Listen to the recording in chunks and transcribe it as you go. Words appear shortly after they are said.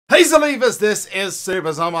Laser Levers, this is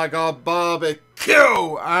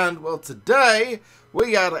SuperZombGBBQ, and well, today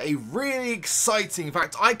we had a really exciting, in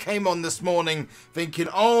fact I came on this morning thinking,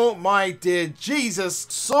 oh my dear Jesus,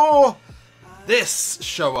 saw this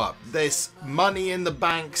show up, this money in the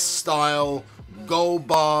bank style gold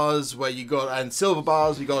bars where you got, and silver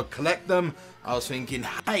bars, you got to collect them. I was thinking,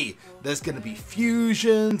 hey, there's going to be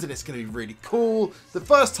fusions and it's going to be really cool. The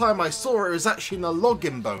first time I saw it was actually in the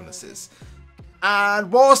login bonuses.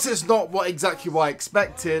 And whilst it's not exactly what I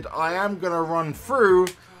expected, I am going to run through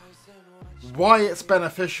why it's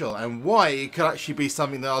beneficial and why it could actually be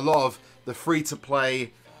something that a lot of the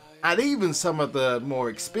free-to-play and even some of the more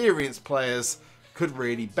experienced players could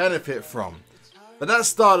really benefit from. But let's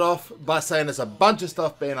start off by saying there's a bunch of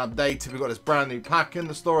stuff being updated. We've got this brand new pack in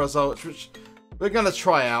the store results, which we're going to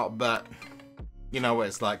try out, but you know what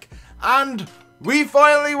it's like. And we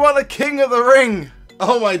finally won a King of the Ring!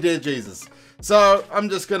 Oh my dear Jesus. So I'm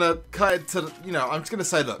just going to cut it to, I'm just going to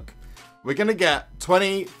say, look, we're going to get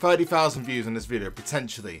 20, 30,000 views on this video,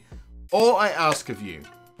 potentially. All I ask of you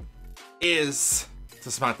is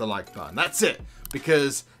to smack the like button. That's it,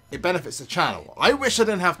 because it benefits the channel. I wish I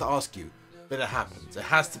didn't have to ask you, but it happens. It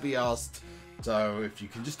has to be asked. So if you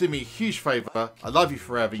can just do me a huge favor, I love you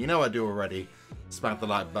forever. You know I do already. Smack the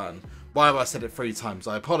like button. Why have I said it 3 times?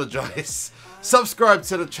 I apologize. Subscribe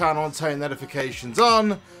to the channel and turn notifications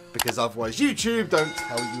on, because otherwise YouTube don't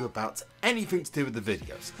tell you about anything to do with the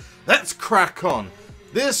videos. Let's crack on.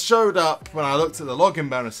 This showed up when I looked at the login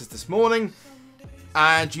bonuses this morning,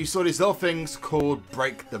 and you saw these little things called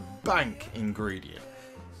Break the Bank ingredient.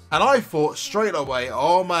 And I thought straight away,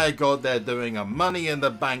 oh my god, they're doing a money in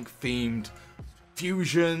the bank themed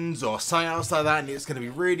fusions or something else like that, and it's going to be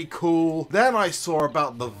really cool. Then I saw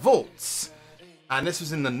about the vaults, and this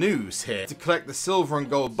was in the news here, to collect the silver and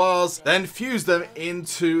gold bars, then fuse them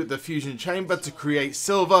into the fusion chamber to create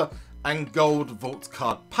silver and gold vault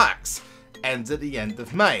card packs. Ends at the end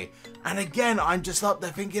of May. And again, I'm just up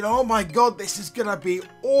there thinking, oh my god, this is gonna be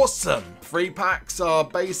awesome. 3 packs are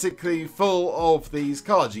basically full of these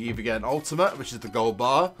cards. You either get an ultimate, which is the gold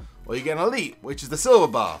bar, or you get an elite, which is the silver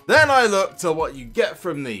bar. Then I looked at what you get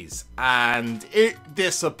from these, and it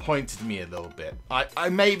disappointed me a little bit. I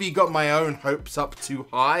maybe got my own hopes up too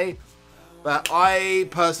high, but I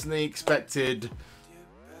personally expected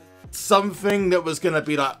something that was going to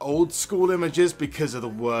be like old school images because of the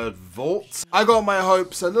word vault. I got my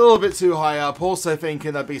hopes a little bit too high up, also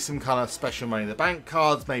thinking there'd be some kind of special money in the bank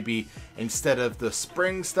cards, maybe instead of the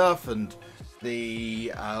spring stuff and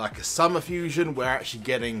the like a summer fusion, we're actually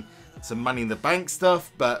getting some money in the bank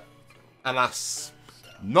stuff, but alas,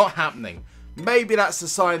 not happening. Maybe that's a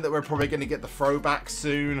sign that we're probably going to get the throwback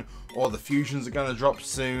soon, or the fusions are going to drop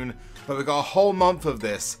soon, but we've got a whole month of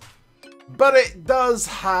this. But it does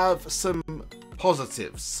have some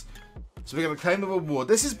positives. So we're going to claim the reward.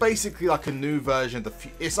 This is basically like a new version.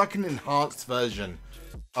 It's like an enhanced version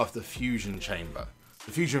of the Fusion Chamber.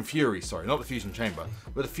 The Fusion Fury, sorry. Not the Fusion Chamber,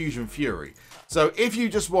 but the Fusion Fury. So if you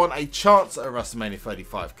just want a chance at a WrestleMania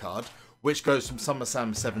 35 card, which goes from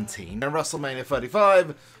SummerSlam 17, and WrestleMania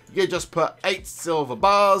 35, you just put 8 silver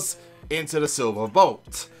bars into the silver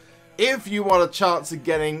vault. If you want a chance of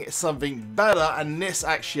getting something better, and this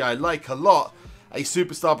actually I like a lot, a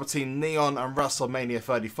superstar between Neon and WrestleMania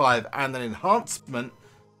 35 and an enhancement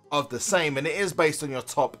of the same, and it is based on your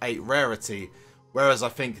top 8 rarity, whereas I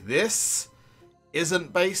think this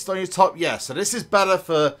isn't based on your top, so this is better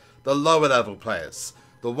for the lower level players,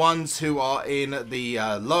 the ones who are in the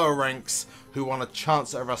lower ranks who want a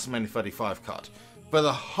chance at a WrestleMania 35 card. For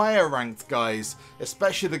the higher ranked guys,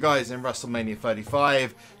 especially the guys in WrestleMania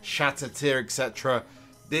 35, Shatter Tier, etc.,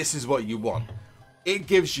 this is what you want. It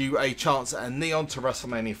gives you a chance at a Neon to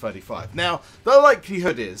WrestleMania 35. Now, the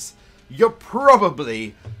likelihood is you're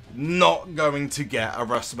probably not going to get a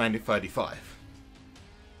WrestleMania 35.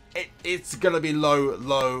 It's going to be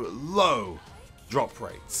low drop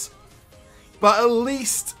rates. But at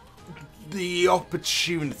least the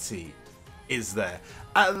opportunity is there.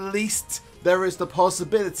 At least there is the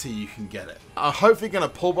possibility you can get it. I'm hopefully going to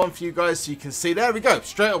pull one for you guys so you can see. There we go.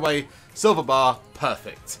 Straight away, silver bar,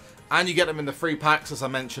 perfect. And you get them in the 3 packs, as I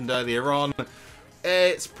mentioned earlier on.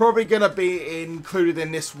 It's probably going to be included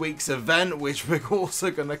in this week's event, which we're also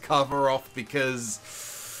going to cover off because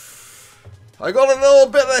I got a little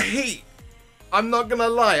bit of heat. I'm not going to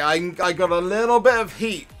lie. I got a little bit of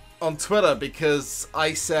heat on Twitter because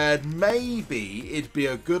I said maybe it'd be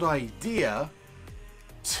a good idea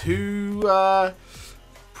to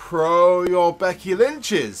pro your Becky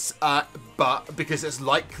Lynch's, but because it's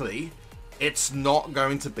likely it's not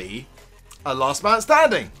going to be a last man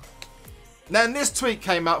standing. Then this tweet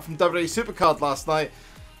came out from WWE SuperCard last night,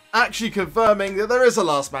 actually confirming that there is a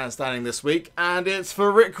last man standing this week, and it's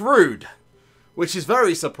for Rick Rude, which is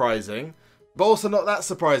very surprising, but also not that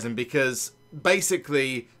surprising because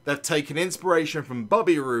basically they've taken inspiration from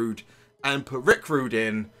Bobby Roode and put Rick Rude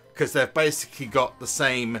in because they've basically got the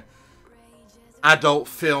same adult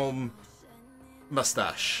film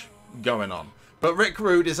mustache going on. But Rick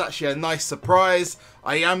Rude is actually a nice surprise.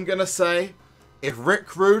 I am going to say, if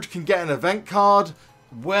Rick Rude can get an event card,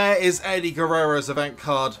 where is Eddie Guerrero's event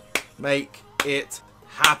card? Make it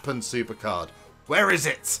happen, SuperCard. Where is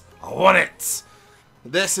it? I want it.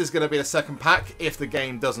 This is going to be the second pack if the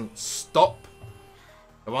game doesn't stop.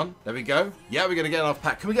 Come on, there we go. Yeah, we're going to get another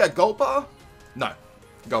pack. Can we get a gold bar? No.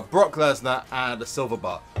 We got Brock Lesnar and a silver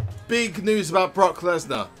bar. Big news about Brock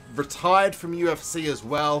Lesnar. Retired from UFC as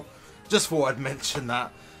well. Just thought I'd mention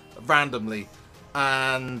that randomly.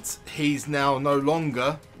 And he's now no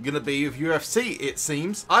longer going to be with UFC, it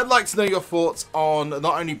seems. I'd like to know your thoughts on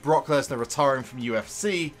not only Brock Lesnar retiring from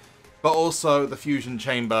UFC, but also the Fusion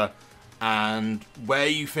Chamber and where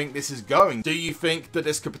you think this is going. Do you think that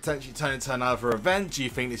this could potentially turn into another event? Do you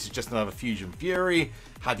think this is just another Fusion Fury?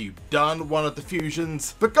 Have you done one of the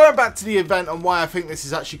fusions? But going back to the event and why I think this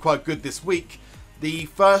is actually quite good this week, the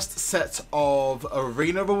first set of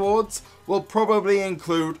arena rewards will probably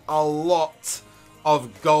include a lot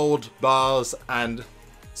of gold bars and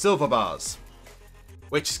silver bars,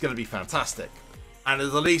 which is going to be fantastic. And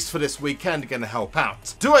at least for this weekend, going to help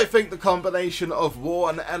out. Do I think the combination of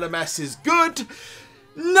War and LMS is good?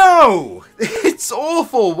 No! It's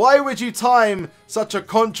awful! Why would you time such a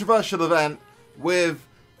controversial event with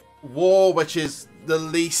War, which is the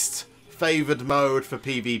least favoured mode for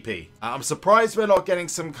PvP? I'm surprised we're not getting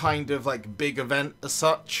some kind of like big event as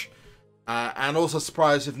such. And also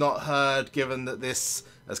surprised we've not heard, given that this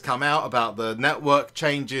has come out, about the network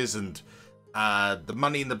changes and the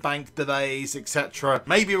Money in the Bank delays, etc.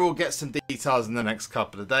 Maybe we'll get some details in the next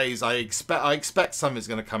couple of days. I expect something's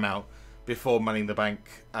going to come out before Money in the Bank,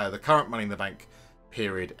 the current Money in the Bank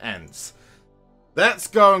period ends. Let's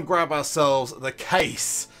go and grab ourselves the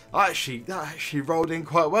case. That actually rolled in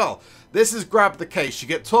quite well. This is Grab the Case. You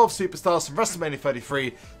get 12 superstars from WrestleMania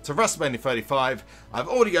 33 to WrestleMania 35. I've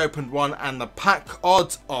already opened one and the pack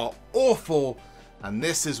odds are awful. And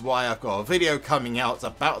this is why I've got a video coming out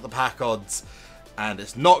about the pack odds. And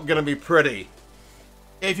it's not going to be pretty.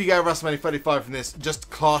 If you get WrestleMania 35 from this, just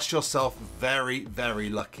class yourself very, very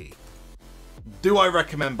lucky. Do I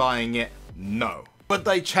recommend buying it? No. Would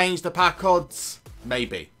they change the pack odds?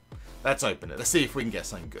 Maybe. Let's open it. Let's see if we can get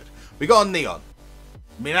something good. We got a Neon.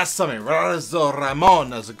 I mean, that's something. Razor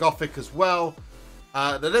Ramon as a Gothic as well.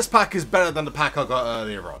 This pack is better than the pack I got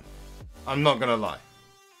earlier on. I'm not going to lie.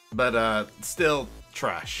 But still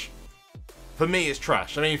trash. For me, it's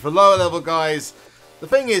trash. I mean, for lower level guys, the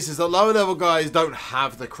thing is that lower level guys don't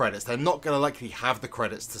have the credits. They're not going to likely have the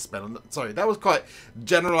credits to spend. Sorry, that was quite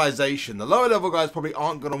generalization. The lower level guys probably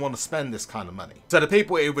aren't going to want to spend this kind of money. So the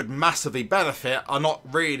people it would massively benefit are not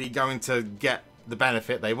really going to get the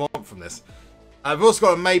benefit they want from this. We've also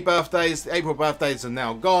got May birthdays. The April birthdays are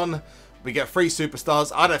now gone. We get 3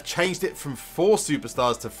 superstars. I'd have changed it from 4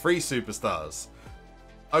 superstars to 3 superstars.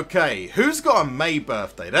 Okay, who's got a May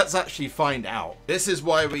birthday? Let's actually find out. This is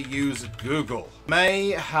why we use Google.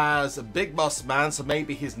 May has a Big Boss Man, so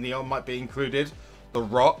maybe his Neon might be included. The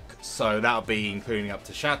Rock, so that'll be including up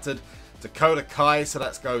to Shattered. Dakota Kai, so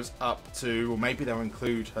that goes up to, or maybe they'll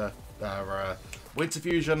include her Winter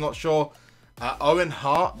Fusion, I'm not sure. Owen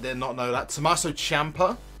Hart, did not know that. Tommaso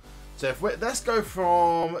Ciampa. So if let's go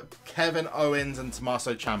from Kevin Owens and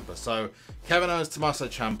Tommaso Ciampa. So Kevin Owens, Tommaso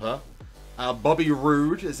Ciampa. Bobby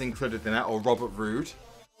Roode is included in that, or Robert Roode.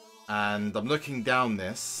 And I'm looking down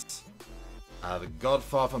this. The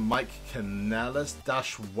Godfather, Mike Kanellis,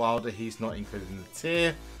 Dash Wilder, he's not included in the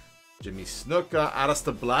tier. Jimmy Snuka,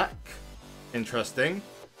 Aleister Black, interesting.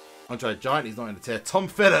 Andre Giant, he's not in the tier. Tom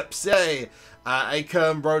Phillips, yay.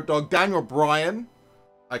 Akern, Road Dogg, Daniel Bryan.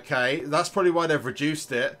 Okay, that's probably why they've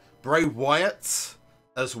reduced it. Bray Wyatt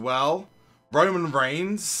as well. Roman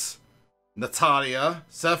Reigns. Natalia.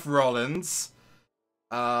 Seth Rollins.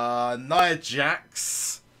 Nia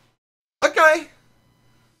Jax. Okay.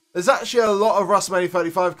 There's actually a lot of WrestleMania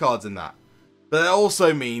 35 cards in that. But it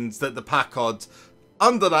also means that the pack odds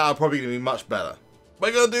under that are probably going to be much better.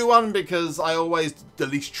 We're going to do one because I always at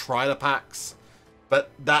least try the packs.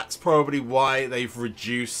 But that's probably why they've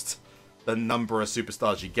reduced the number of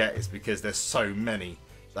superstars you get, is because there's so many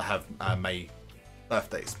that have May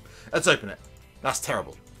birthdays. Let's open it. That's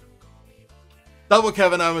terrible. Double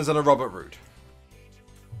Kevin Owens and a Robert Roode.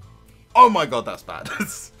 Oh my god, that's bad.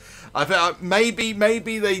 I think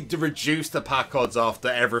maybe they reduced the pack odds after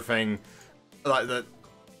everything, like the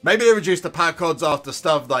Maybe they reduced the pack odds after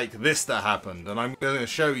stuff like this that happened. And I'm going to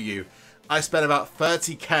show you. I spent about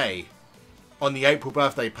 30k on the April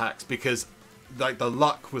birthday packs because like the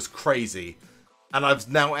luck was crazy. And I've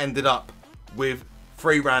now ended up with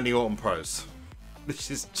 3 Randy Orton Pros.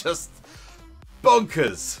 Which is just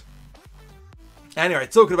bonkers. Anyway,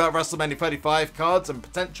 talking about WrestleMania 35 cards and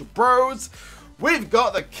potential pros, we've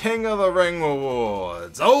got the King of the Ring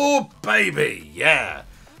rewards. Oh, baby, yeah.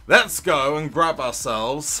 Let's go and grab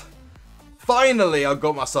ourselves. Finally, I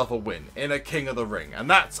got myself a win in a King of the Ring, and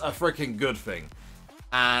that's a freaking good thing.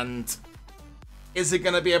 And is it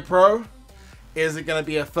going to be a pro? Is it going to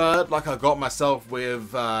be a third like I got myself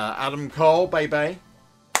with Adam Cole, baby?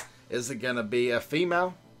 Is it going to be a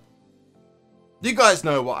female? You guys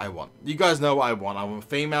know what I want. You guys know what I want. I want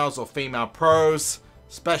females or female pros,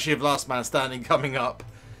 especially with Last Man Standing coming up.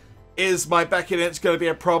 Is my Becky Lynch going to be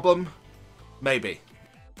a problem? Maybe.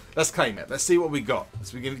 Let's claim it. Let's see what we got.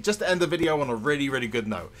 So we can just end the video on a really, really good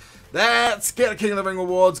note. Let's get the King of the Ring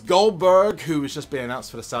rewards. Goldberg, who has just been announced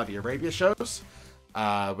for the Saudi Arabia shows,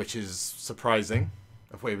 which is surprising.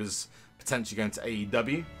 I thought he was potentially going to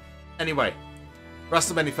AEW. Anyway,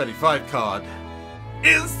 WrestleMania 35 card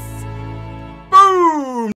is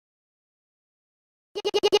boom!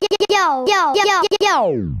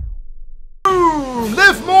 Boom!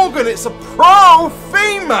 Liv Morgan, it's a pro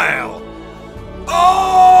female!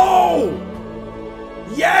 Oh!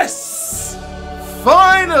 Yes!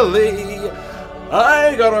 Finally!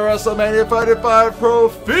 I got a WrestleMania 35 pro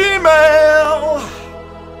female!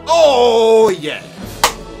 Oh, yeah!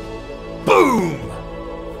 Boom!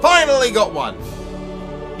 Finally got one!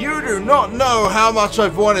 You do not know how much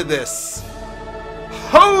I've wanted this.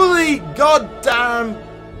 Holy goddamn!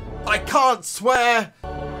 I can't swear.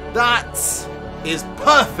 That is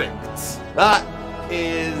perfect. That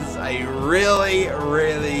is a really,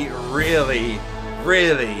 really, really,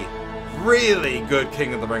 really, really good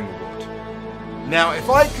King of the Ring reward. Now, if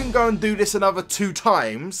I can go and do this another 2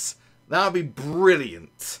 times, that would be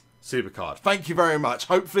brilliant. SuperCard. Thank you very much.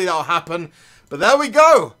 Hopefully that'll happen. But there we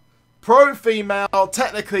go. Pro female,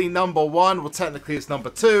 technically number 1. Well, technically it's number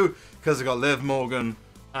 2 because I got Liv Morgan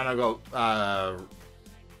and I got I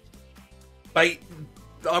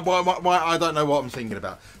don't know what I'm thinking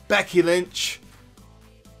about. Becky Lynch,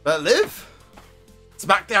 but Liv,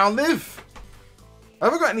 SmackDown Liv.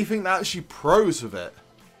 Have I got anything that actually pros with it?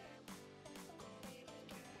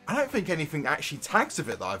 I don't think anything actually tags with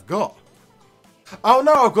it that I've got. Oh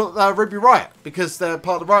no, I've got Ruby Riott because they're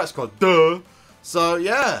part of the Riott Squad. Duh. So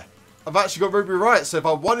yeah. I've actually got Ruby Riott, so if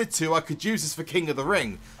I wanted to, I could use this for King of the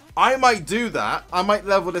Ring. I might do that. I might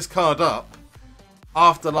level this card up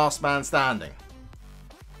after Last Man Standing.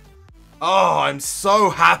 Oh, I'm so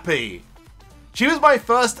happy. She was my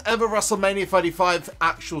first ever WrestleMania 35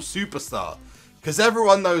 actual superstar. Because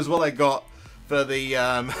everyone knows what I got for the...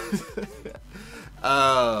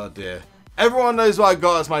 oh, dear. Everyone knows what I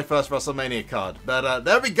got as my first WrestleMania card. But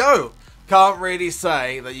there we go. Can't really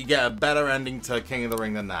say that you get a better ending to King of the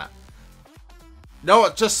Ring than that. You know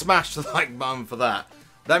what? Just smash the like button for that.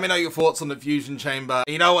 Let me know your thoughts on the Fusion Chamber.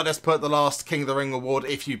 You know what? Let's put the last King of the Ring award,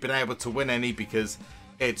 if you've been able to win any, because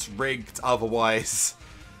it's rigged otherwise,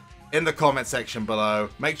 in the comment section below.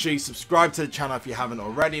 Make sure you subscribe to the channel if you haven't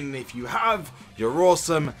already, and if you have, you're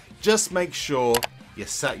awesome. Just make sure you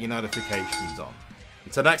set your notifications on.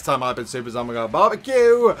 Until next time, I've been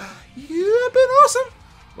SuperZombGBBQ. You've been awesome.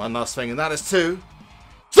 One last thing, and that is to...